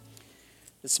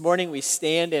This morning we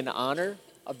stand in honor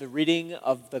of the reading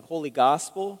of the Holy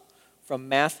Gospel from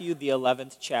Matthew, the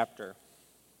 11th chapter.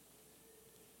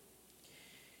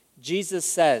 Jesus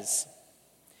says,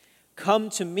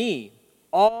 "Come to me,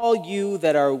 all you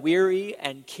that are weary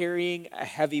and carrying a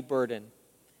heavy burden,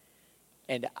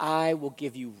 and I will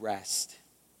give you rest.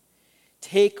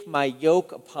 Take my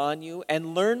yoke upon you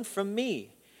and learn from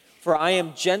me, for I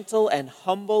am gentle and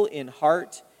humble in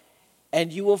heart,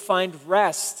 and you will find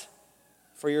rest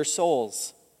for your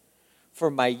souls.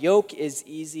 For my yoke is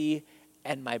easy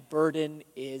and my burden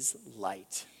is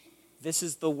light." This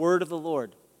is the word of the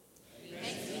Lord.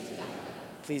 Thanks be to God.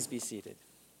 Please be seated.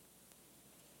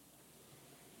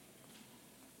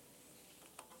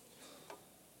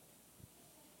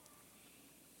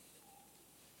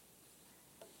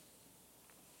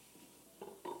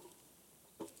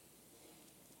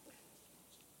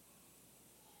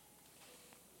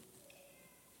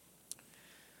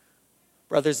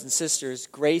 Brothers and sisters,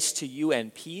 grace to you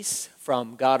and peace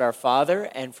from God our Father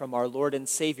and from our Lord and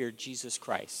Savior, Jesus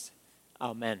Christ.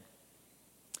 Amen.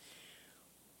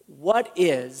 What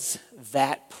is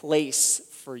that place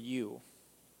for you?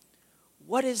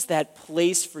 What is that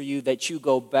place for you that you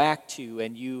go back to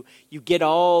and you get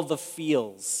all the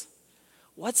feels?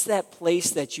 What's that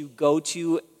place that you go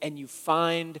to and you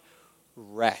find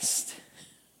rest?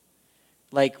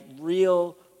 Like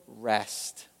real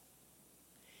rest.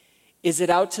 Is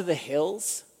it out to the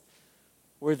hills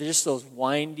where there's just those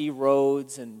windy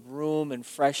roads and room and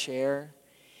fresh air?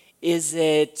 Is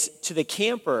it to the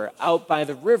camper out by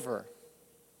the river?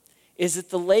 Is it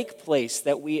the lake place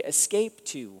that we escape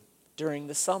to during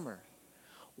the summer?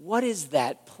 What is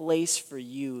that place for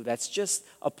you that's just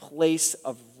a place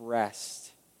of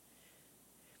rest?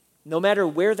 No matter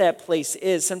where that place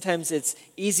is, sometimes it's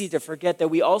easy to forget that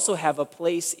we also have a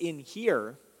place in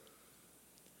here,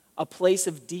 a place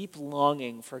of deep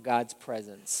longing for God's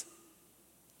presence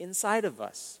inside of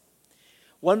us.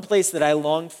 One place that I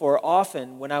longed for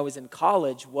often when I was in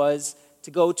college was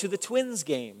to go to the Twins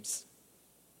games.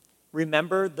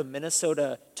 Remember the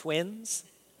Minnesota Twins?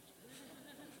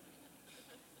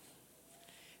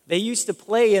 They used to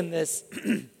play in this,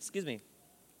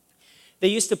 They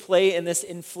used to play in this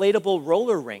inflatable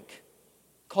roller rink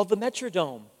called the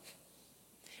Metrodome.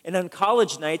 And on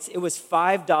college nights, it was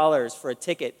 $5 for a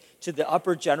ticket to the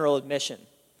upper general admission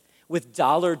with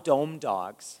dollar dome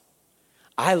dogs.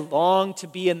 I longed to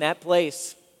be in that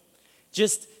place.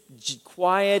 Just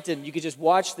quiet, and you could just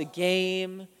watch the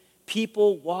game.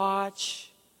 People watch.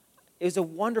 It was a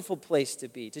wonderful place to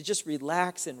be, to just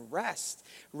relax and rest.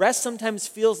 Rest sometimes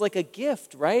feels like a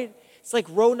gift, right? It's like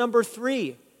row number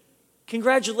 3.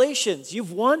 Congratulations,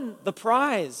 you've won the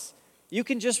prize. You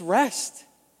can just rest.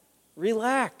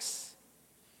 Relax.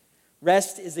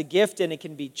 Rest is a gift, and it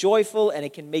can be joyful, and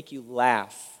it can make you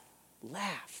laugh.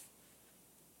 Laugh.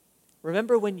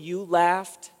 Remember when you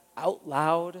laughed out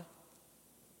loud?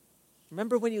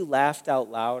 Remember when you laughed out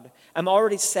loud? I'm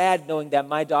already sad knowing that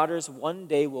my daughters one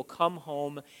day will come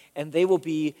home and they will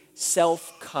be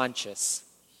self-conscious.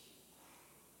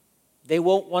 They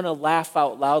won't want to laugh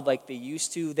out loud like they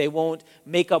used to. They won't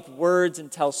make up words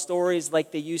and tell stories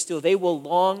like they used to. They will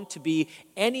long to be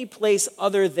any place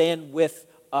other than with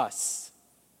us.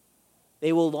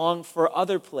 They will long for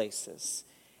other places.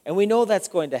 And we know that's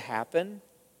going to happen.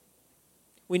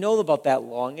 We know about that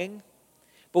longing.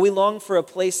 But we long for a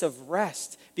place of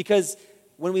rest. Because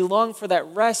when we long for that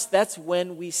rest, that's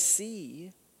when we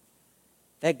see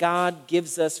that God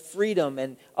gives us freedom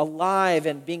and alive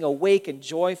and being awake and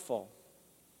joyful.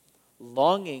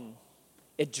 Longing,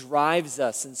 it drives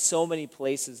us in so many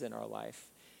places in our life.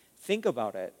 Think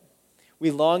about it.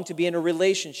 We long to be in a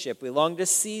relationship. We long to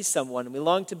see someone. We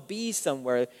long to be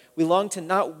somewhere. We long to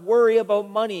not worry about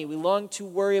money. We long to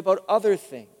worry about other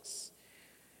things.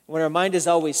 When our mind is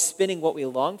always spinning what we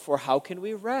long for, how can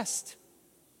we rest?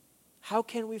 How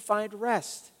can we find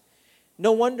rest?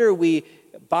 No wonder we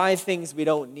buy things we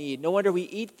don't need. No wonder we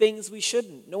eat things we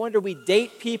shouldn't. No wonder we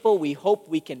date people we hope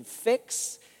we can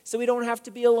fix so we don't have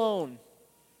to be alone.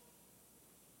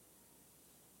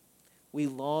 We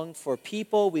long for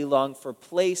people, we long for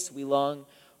place, we long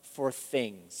for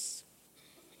things.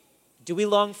 Do we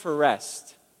long for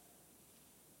rest?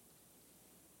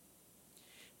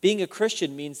 Being a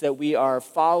Christian means that we are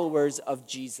followers of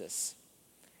Jesus,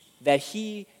 that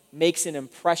he makes an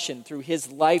impression through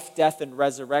his life, death, and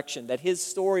resurrection, that his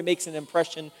story makes an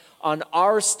impression on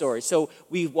our story. So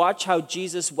we watch how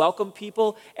Jesus welcomed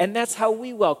people, and that's how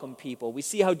we welcome people. We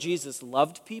see how Jesus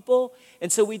loved people,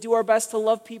 and so we do our best to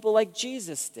love people like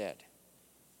Jesus did.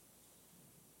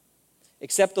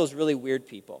 Except those really weird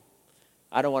people.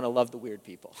 I don't want to love the weird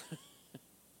people.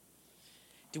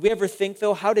 Do we ever think,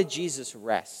 though, how did Jesus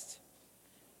rest?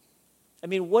 I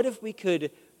mean, what if we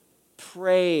could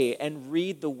pray and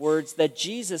read the words that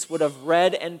Jesus would have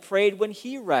read and prayed when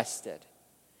he rested?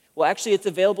 Well, actually, it's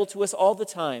available to us all the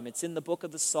time. It's in the book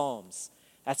of the Psalms.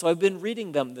 That's why I've been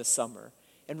reading them this summer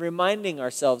and reminding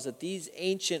ourselves that these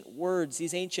ancient words,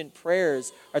 these ancient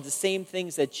prayers are the same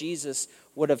things that Jesus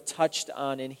would have touched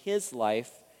on in his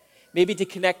life, maybe to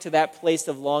connect to that place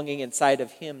of longing inside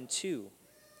of him too.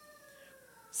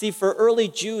 See, for early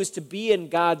Jews, to be in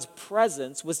God's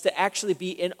presence was to actually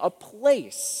be in a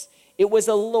place. It was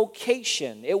a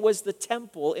location. It was the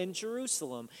temple in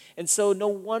Jerusalem. And so no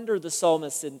wonder the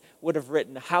psalmist would have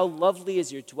written, "How lovely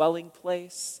is your dwelling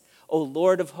place, O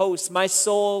Lord of hosts. My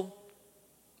soul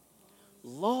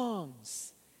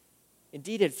longs.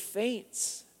 Indeed, it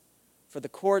faints for the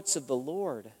courts of the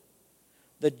Lord."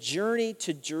 The journey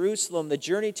to Jerusalem, the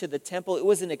journey to the temple, it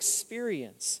was an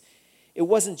experience. It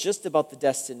wasn't just about the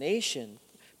destination,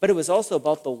 but it was also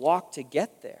about the walk to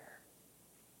get there,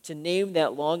 to name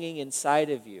that longing inside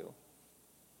of you.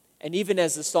 And even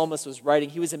as the psalmist was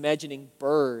writing, he was imagining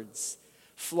birds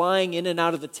flying in and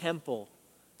out of the temple,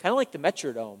 kind of like the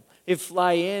Metrodome. They'd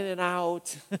fly in and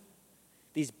out,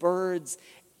 these birds,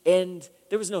 and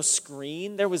there was no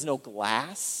screen, there was no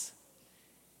glass.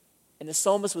 And the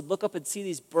psalmist would look up and see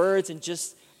these birds and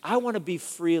just, I want to be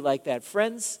free like that.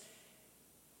 Friends,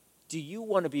 do you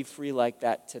want to be free like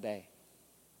that today?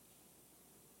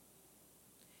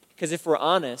 Because if we're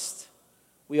honest,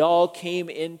 we all came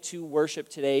into worship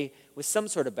today with some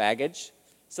sort of baggage,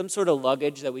 some sort of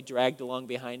luggage that we dragged along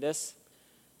behind us,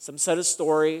 some sort of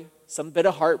story, some bit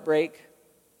of heartbreak,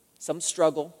 some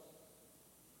struggle.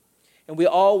 And we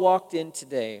all walked in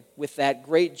today with that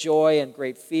great joy and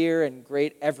great fear and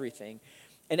great everything.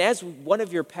 And as one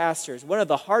of your pastors, one of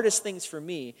the hardest things for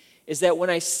me is that when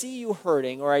I see you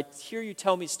hurting or I hear you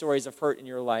tell me stories of hurt in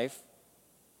your life,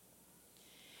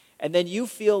 and then you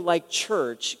feel like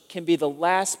church can be the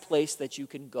last place that you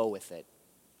can go with it.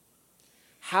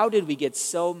 How did we get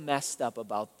so messed up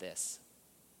about this?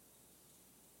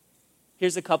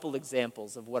 Here's a couple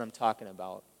examples of what I'm talking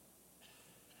about.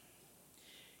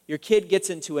 Your kid gets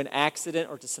into an accident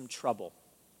or to some trouble.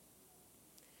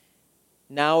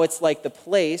 Now it's like the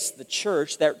place, the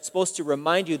church, that's supposed to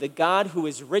remind you the God who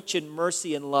is rich in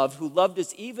mercy and love, who loved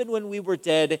us even when we were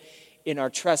dead in our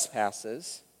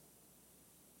trespasses,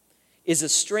 is a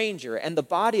stranger. And the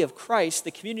body of Christ,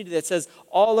 the community that says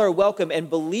all are welcome and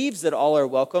believes that all are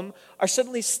welcome, are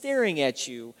suddenly staring at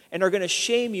you and are going to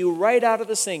shame you right out of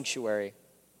the sanctuary.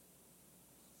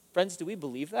 Friends, do we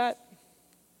believe that?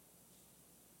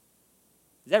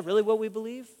 Is that really what we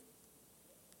believe?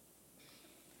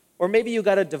 Or maybe you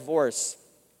got a divorce,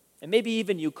 and maybe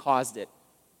even you caused it.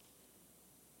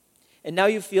 And now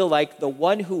you feel like the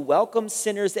one who welcomes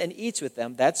sinners and eats with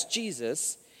them, that's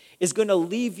Jesus, is going to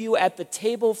leave you at the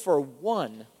table for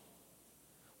one,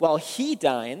 while he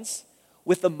dines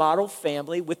with the model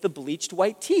family with the bleached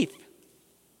white teeth.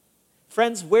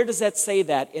 Friends, where does that say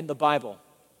that in the Bible?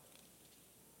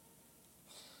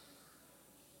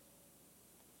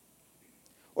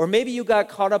 Or maybe you got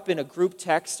caught up in a group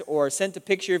text or sent a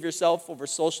picture of yourself over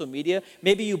social media.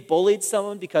 Maybe you bullied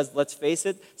someone because, let's face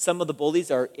it, some of the bullies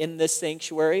are in this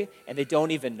sanctuary and they don't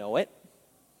even know it.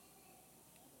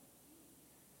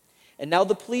 And now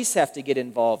the police have to get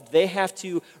involved. They have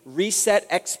to reset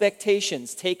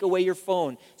expectations, take away your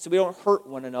phone so we don't hurt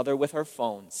one another with our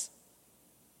phones.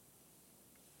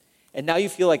 And now you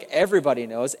feel like everybody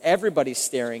knows, everybody's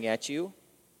staring at you.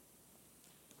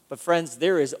 But friends,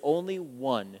 there is only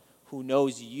one who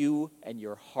knows you and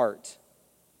your heart,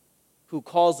 who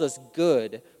calls us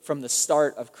good from the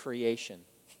start of creation.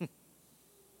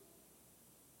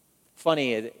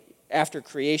 Funny, after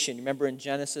creation, remember in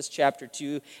Genesis chapter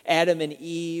 2, Adam and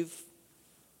Eve,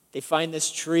 they find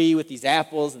this tree with these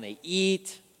apples and they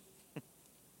eat.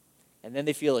 And then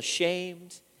they feel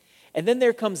ashamed. And then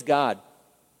there comes God.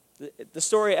 The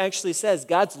story actually says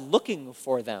God's looking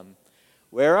for them.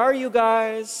 Where are you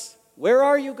guys? Where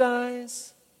are you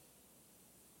guys?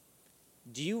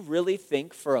 Do you really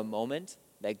think for a moment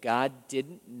that God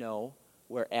didn't know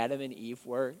where Adam and Eve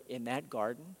were in that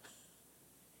garden?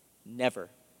 Never.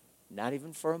 Not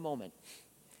even for a moment.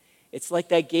 It's like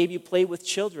that game you play with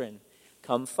children.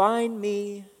 Come find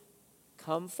me.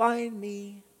 Come find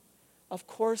me. Of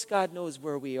course God knows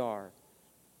where we are.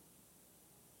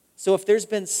 So if there's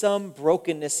been some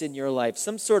brokenness in your life,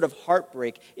 some sort of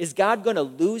heartbreak, is God going to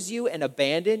lose you and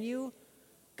abandon you?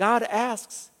 God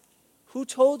asks, who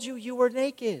told you you were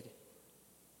naked?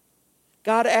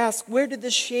 God asks, where did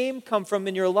this shame come from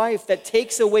in your life that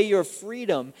takes away your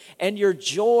freedom and your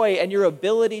joy and your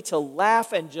ability to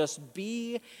laugh and just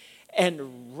be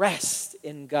and rest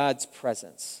in God's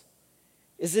presence?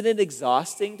 Isn't it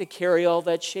exhausting to carry all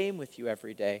that shame with you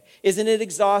every day? Isn't it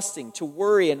exhausting to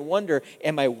worry and wonder,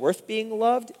 am I worth being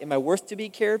loved? Am I worth to be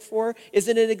cared for?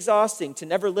 Isn't it exhausting to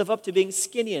never live up to being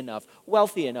skinny enough,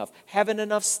 wealthy enough, having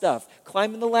enough stuff,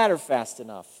 climbing the ladder fast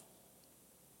enough?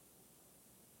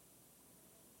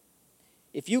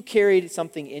 If you carried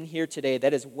something in here today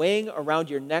that is weighing around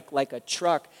your neck like a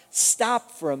truck,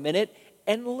 stop for a minute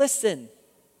and listen.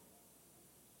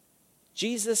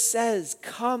 Jesus says,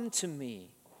 "Come to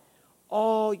me,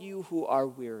 all you who are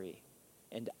weary,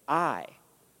 and I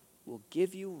will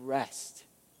give you rest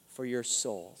for your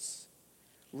souls."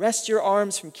 Rest your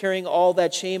arms from carrying all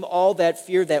that shame, all that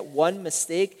fear, that one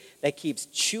mistake that keeps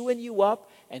chewing you up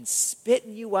and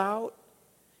spitting you out,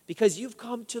 because you've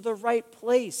come to the right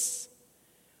place.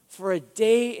 For a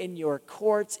day in your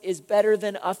courts is better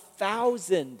than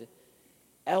 1,000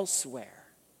 elsewhere.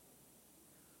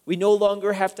 We no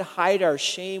longer have to hide our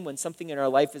shame when something in our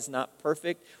life is not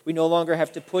perfect. We no longer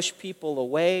have to push people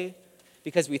away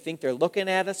because we think they're looking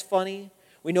at us funny.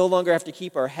 We no longer have to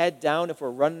keep our head down if we're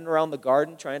running around the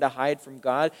garden trying to hide from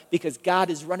God, because God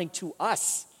is running to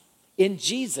us in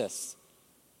Jesus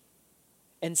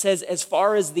and says, as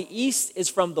far as the east is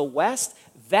from the west,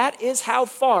 that is how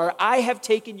far I have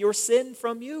taken your sin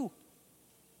from you.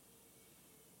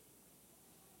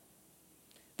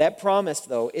 That promise,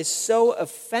 though, is so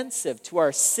offensive to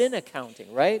our sin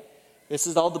accounting, right? This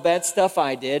is all the bad stuff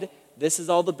I did. This is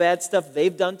all the bad stuff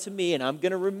they've done to me, and I'm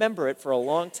going to remember it for a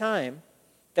long time,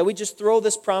 that we just throw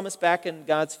this promise back in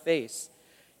God's face.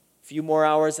 A few more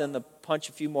hours and the punch,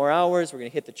 a few more hours. We're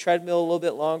going to hit the treadmill a little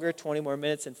bit longer, 20 more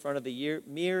minutes in front of the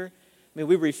mirror. I mean,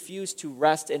 we refuse to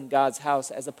rest in God's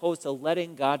house as opposed to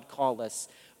letting God call us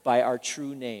by our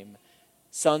true name,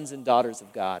 sons and daughters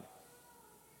of God.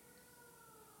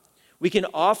 We can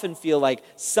often feel like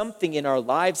something in our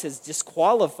lives has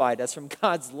disqualified us from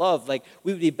God's love, like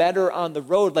we would be better on the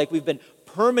road, like we've been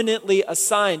permanently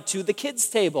assigned to the kids'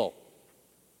 table.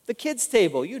 The kids'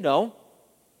 table, you know.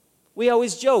 We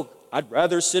always joke, I'd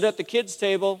rather sit at the kids'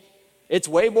 table. It's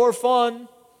way more fun.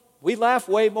 We laugh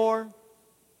way more.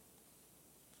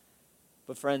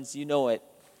 But friends, you know it,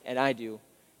 and I do,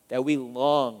 that we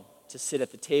long to sit at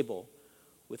the table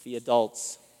with the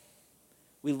adults.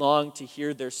 We long to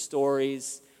hear their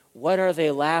stories. What are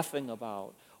they laughing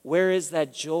about? Where is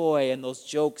that joy and those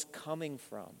jokes coming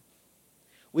from?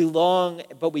 We long,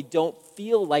 but we don't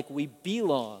feel like we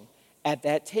belong at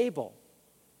that table.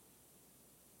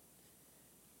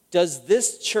 Does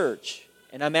this church,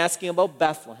 and I'm asking about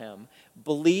Bethlehem,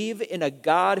 believe in a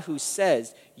God who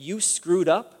says, you screwed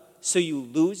up, so you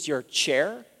lose your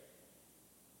chair?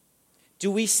 Do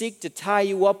we seek to tie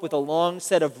you up with a long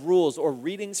set of rules or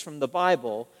readings from the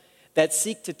Bible that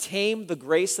seek to tame the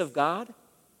grace of God?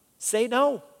 Say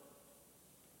no.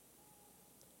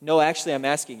 No, actually, I'm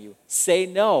asking you, say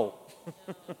no.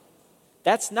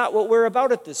 That's not what we're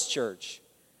about at this church.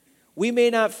 We may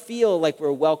not feel like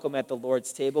we're welcome at the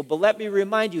Lord's table, but let me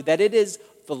remind you that it is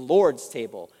the Lord's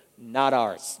table, not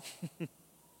ours.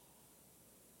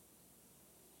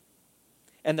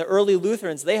 And the early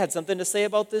Lutherans, they had something to say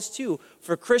about this too.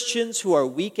 For Christians who are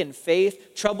weak in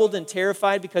faith, troubled and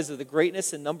terrified because of the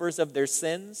greatness and numbers of their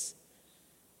sins,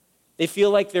 they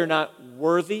feel like they're not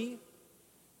worthy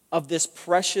of this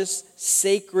precious,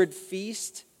 sacred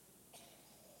feast.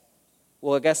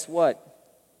 Well, guess what?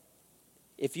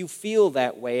 If you feel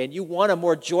that way and you want a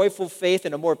more joyful faith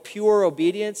and a more pure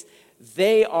obedience,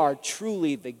 they are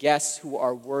truly the guests who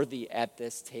are worthy at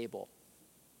this table.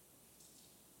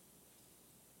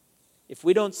 If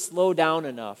we don't slow down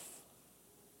enough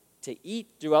to eat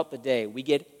throughout the day, we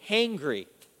get hangry.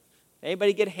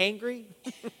 Anybody get hangry?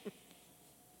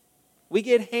 We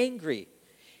get hangry.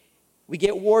 We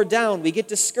get wore down. We get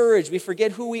discouraged. We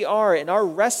forget who we are, and our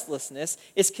restlessness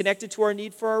is connected to our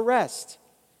need for our rest.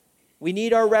 We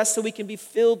need our rest so we can be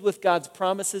filled with God's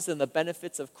promises and the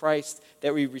benefits of Christ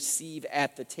that we receive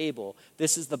at the table.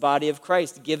 This is the body of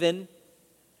Christ given.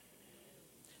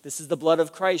 This is the blood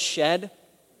of Christ shed.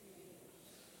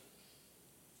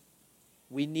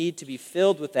 We need to be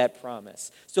filled with that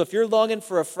promise. So if you're longing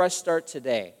for a fresh start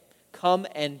today, come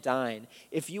and dine.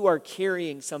 If you are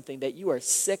carrying something that you are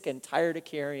sick and tired of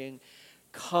carrying,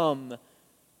 come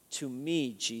to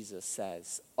me, Jesus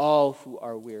says, all who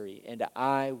are weary, and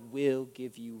I will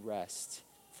give you rest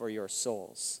for your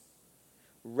souls.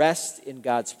 Rest in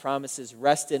God's promises,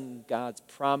 rest in God's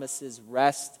promises,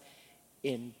 rest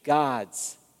in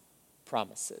God's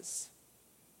promises.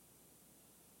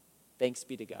 Thanks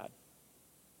be to God.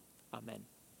 Amen.